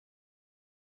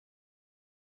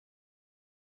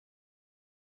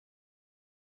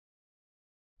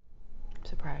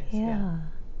surprise. Yeah.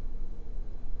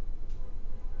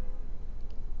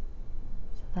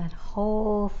 So that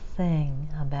whole thing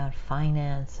about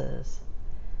finances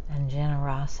and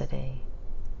generosity,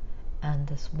 and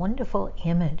this wonderful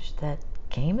image that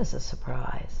came as a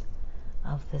surprise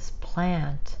of this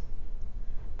plant,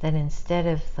 that instead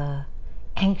of the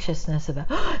anxiousness about,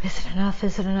 oh, is it enough,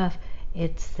 is it enough,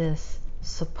 it's this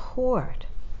support.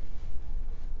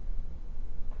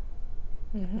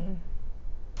 Mm-hmm.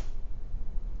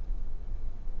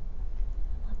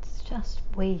 Let's just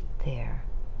wait there.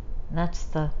 And that's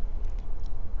the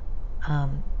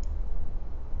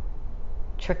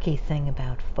tricky thing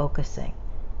about focusing,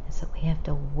 is that we have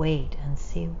to wait and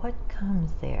see what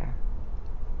comes there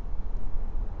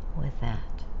with that.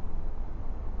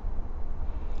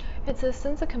 It's a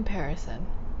sense of comparison.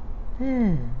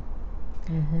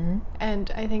 Mm-hmm.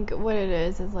 And I think what it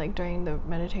is like during the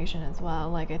meditation as well,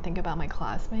 like I think about my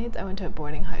classmates. I went to a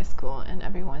boarding high school and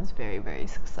everyone's very, very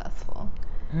successful.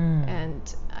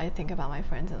 And I think about my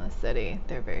friends in the city,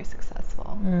 they're very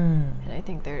successful. And I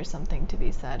think there's something to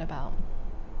be said about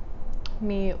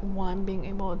me, one, being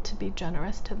able to be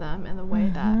generous to them in the way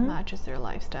that matches their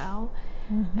lifestyle,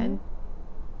 and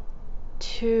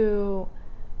two,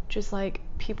 just like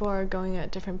people are going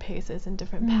at different paces and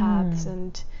different paths,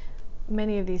 and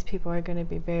many of these people are going to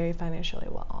be very financially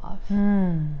well off.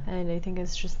 And I think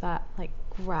it's just that like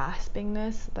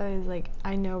graspingness that is like,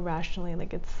 I know rationally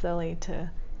like it's silly to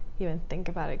even think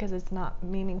about it because it's not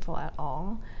meaningful at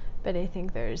all, but I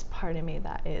think there's part of me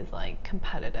that is like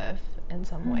competitive in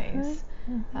some ways.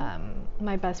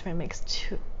 My best friend makes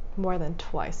more than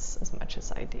twice as much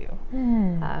as I do.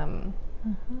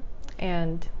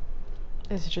 And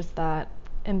it's just that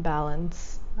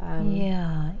imbalance.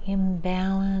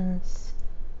 Imbalance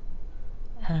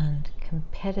and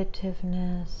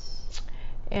competitiveness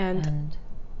and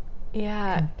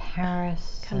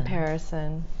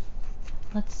comparison.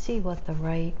 Let's see what the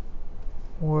right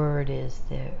word is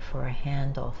there for a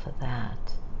handle for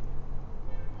that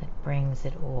brings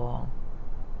it all.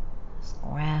 This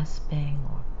grasping,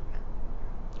 or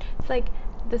it's like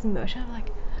this motion of like,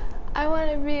 I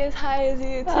want to be as high as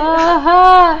you too.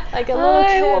 Like a little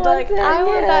kid, like I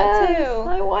want that too.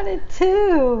 I want it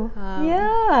too.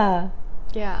 Yeah.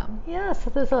 So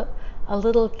there's a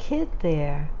little kid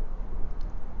there,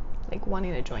 like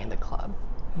wanting to join the club.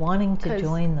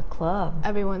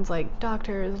 Everyone's like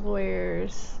doctors,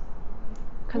 lawyers,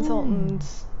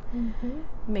 consultants,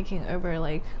 making over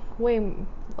like way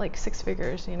like six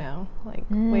figures, you know, like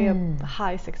way up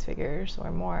high six figures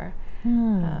or more.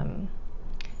 And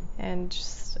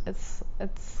just it's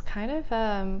kind of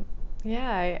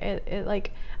it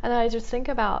like, and I just think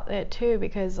about it too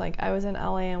because like I was in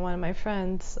LA and one of my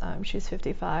friends, she's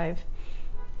 55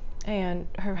 and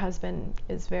her husband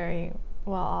is very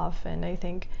well off, and I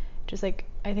think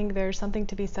there's something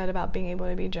to be said about being able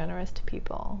to be generous to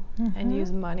people and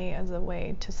use money as a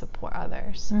way to support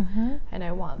others. And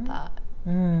I want that.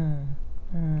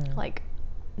 Like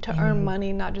to earn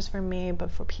money not just for me but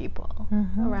for people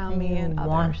around me and others.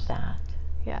 Want that.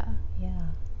 Yeah.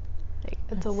 Like,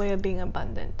 it's a way of being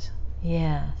abundant.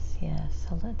 Yes.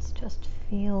 So let's just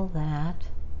feel that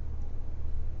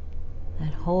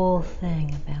whole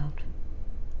thing about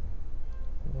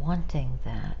wanting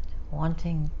that,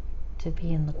 wanting to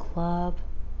be in the club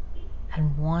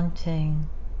and wanting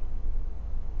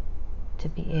to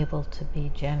be able to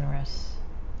be generous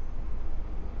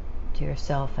to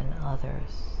yourself and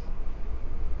others.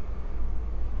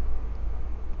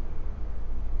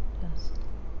 Just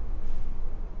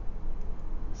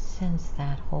sense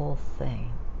that whole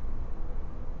thing.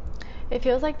 It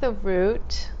feels like the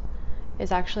root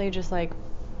is actually just like,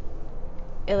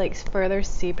 it like further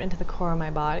seeped into the core of my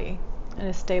body and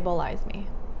it stabilized me.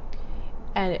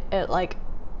 And it like,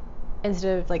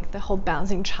 instead of like the whole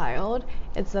bouncing child,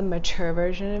 it's the mature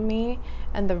version of me,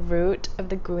 and the root of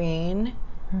the green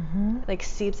like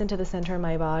seeps into the center of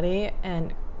my body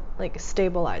and like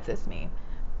stabilizes me.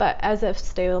 But as it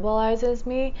stabilizes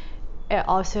me, it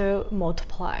also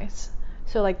multiplies.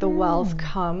 So like the wealth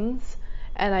comes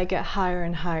and I get higher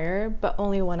and higher, but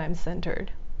only when I'm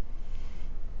centered.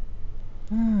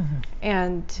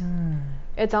 And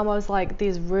it's almost like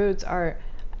these roots are,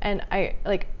 and I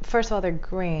like, first of all, they're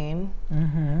green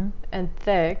and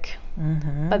thick,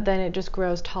 but then it just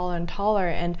grows taller and taller,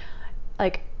 and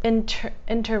like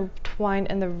intertwined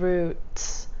in the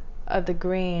roots of the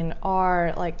green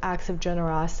are like acts of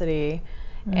generosity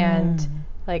and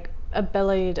like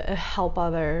ability to help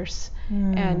others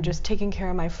and just taking care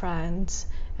of my friends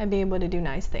and being able to do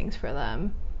nice things for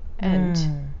them, and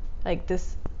like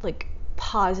this like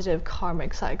positive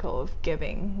karmic cycle of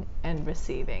giving and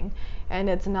receiving, and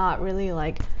it's not really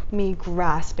like me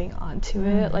grasping onto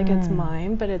it like it's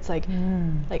mine, but it's like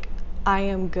I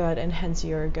am good and hence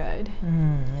you're good.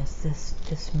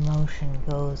 This motion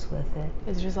goes with it.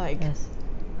 It's just like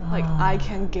I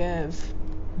can give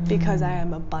because I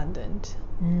am abundant.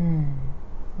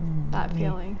 That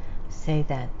feeling. Say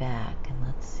that back and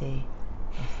let's see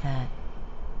if that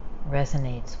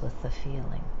resonates with the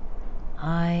feeling.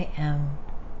 I am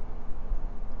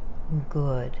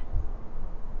good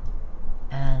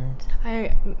and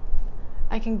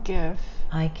I can give.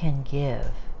 I can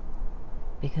give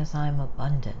because I'm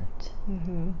abundant.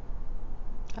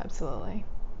 Absolutely.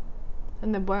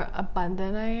 And the more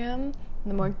abundant I am,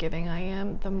 the more giving I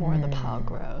am, the more the pile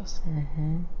grows.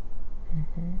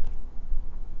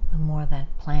 The more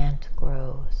that plant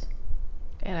grows.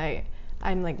 And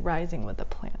I'm like rising with the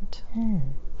plant.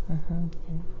 And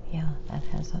yeah, that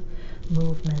has a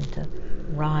movement of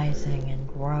rising and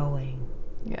growing.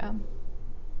 Yeah.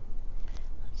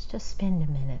 Let's just spend a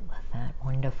minute with that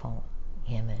wonderful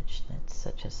image that's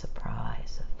such a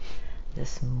surprise of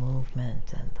this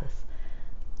movement and this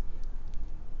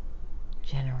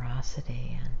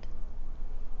generosity and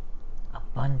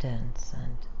abundance,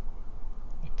 and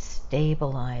it's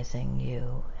stabilizing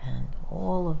you, and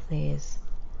all of these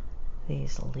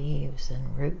leaves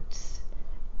and roots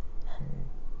and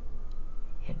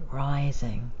it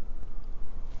rising.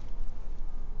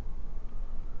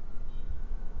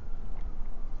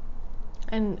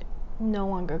 And no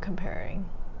longer comparing.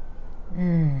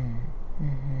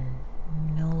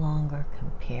 No longer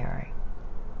comparing.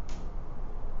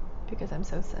 Because I'm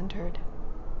so centered.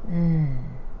 Can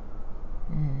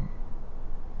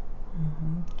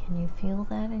you feel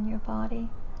that in your body?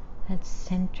 That's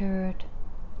centered.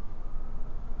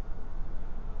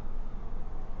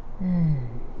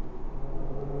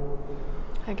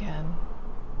 I can.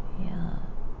 Yeah.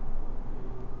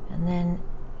 And then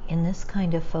in this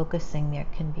kind of focusing, there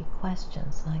can be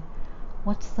questions like,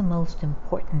 what's the most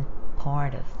important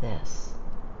part of this?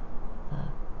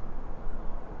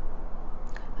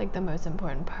 Like the most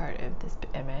important part of this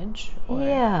image?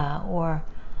 Yeah, or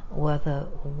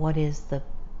what is the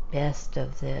best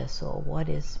of this, or what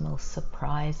is most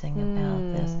surprising about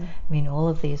this? I mean, all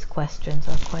of these questions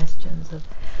are questions of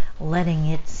letting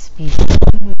it speak.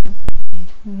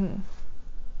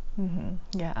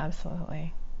 Yeah,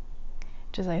 absolutely.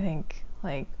 Just I think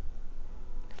like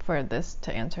for this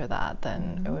to answer that,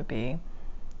 then it would be,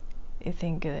 I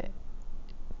think it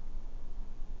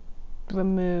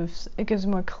gives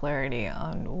more clarity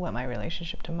on what my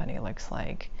relationship to money looks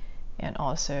like, and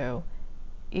also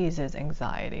eases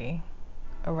anxiety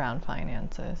around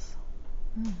finances.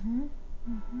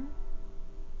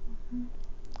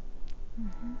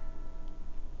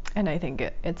 And I think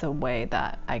it's a way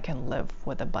that I can live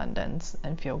with abundance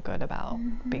and feel good about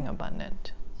being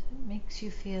abundant. So it makes you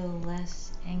feel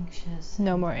less anxious.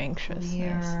 No more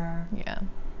anxiousness. Clearer. Yeah.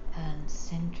 And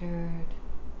centered.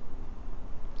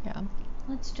 Yeah.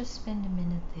 Let's just spend a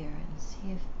minute there and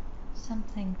see if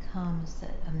something comes,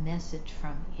 a message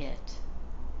from it.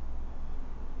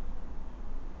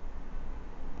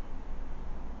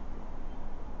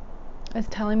 It's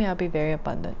telling me I'll be very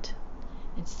abundant.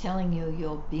 It's telling you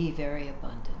you'll be very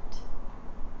abundant.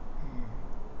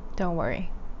 Don't worry.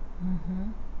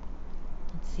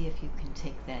 Let's see if you can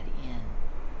take that in.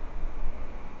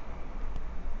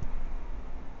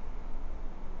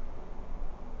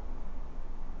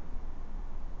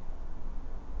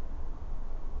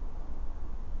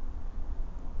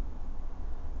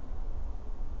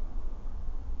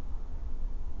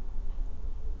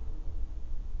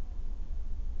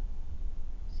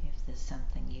 See if there's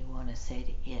something you want to say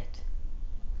to it.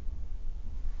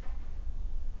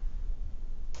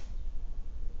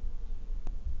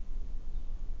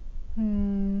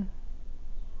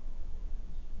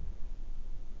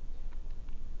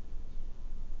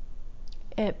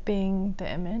 It being the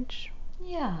image.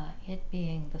 Yeah, it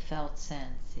being the felt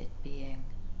sense, it being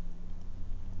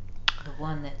the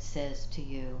one that says to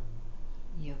you,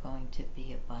 you're going to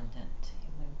be abundant.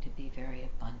 You're going to be very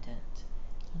abundant.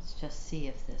 Let's just see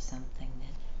if there's something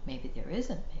that, maybe there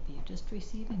isn't. Maybe you're just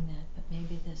receiving that, but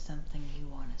maybe there's something you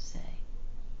want to say.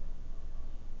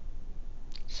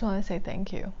 Just want to say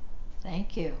thank you.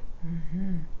 Thank you.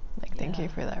 Thank you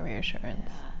for that reassurance.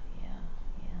 Yeah.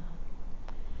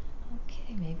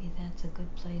 Okay, maybe that's a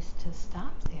good place to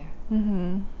stop there.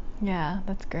 Yeah,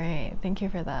 that's great. Thank you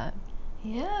for that.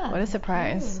 Yeah. What a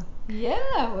surprise.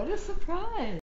 Yeah, what a surprise.